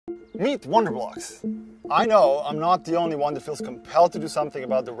Meet Wonderblocks. I know I'm not the only one that feels compelled to do something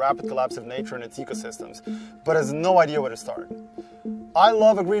about the rapid collapse of nature and its ecosystems, but has no idea where to start. I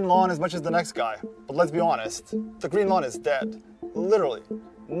love a green lawn as much as the next guy, but let's be honest, the green lawn is dead. Literally.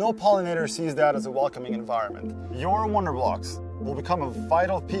 No pollinator sees that as a welcoming environment. Your Wonderblocks will become a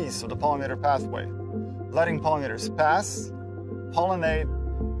vital piece of the pollinator pathway, letting pollinators pass, pollinate,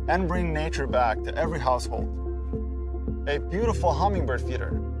 and bring nature back to every household. A beautiful hummingbird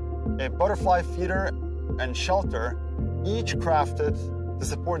feeder, a butterfly feeder, and shelter, each crafted to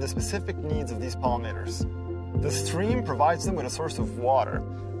support the specific needs of these pollinators. The stream provides them with a source of water,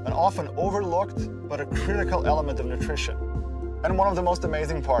 an often overlooked but a critical element of nutrition. And one of the most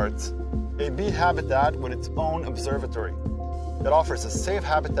amazing parts, a bee habitat with its own observatory that offers a safe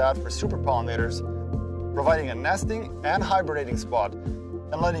habitat for super pollinators, providing a nesting and hibernating spot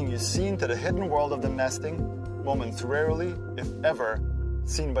and letting you see into the hidden world of the nesting, moments rarely, if ever,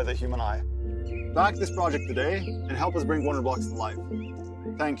 seen by the human eye. Back this project today and help us bring Wonderblocks to life.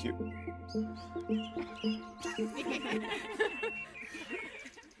 Thank you.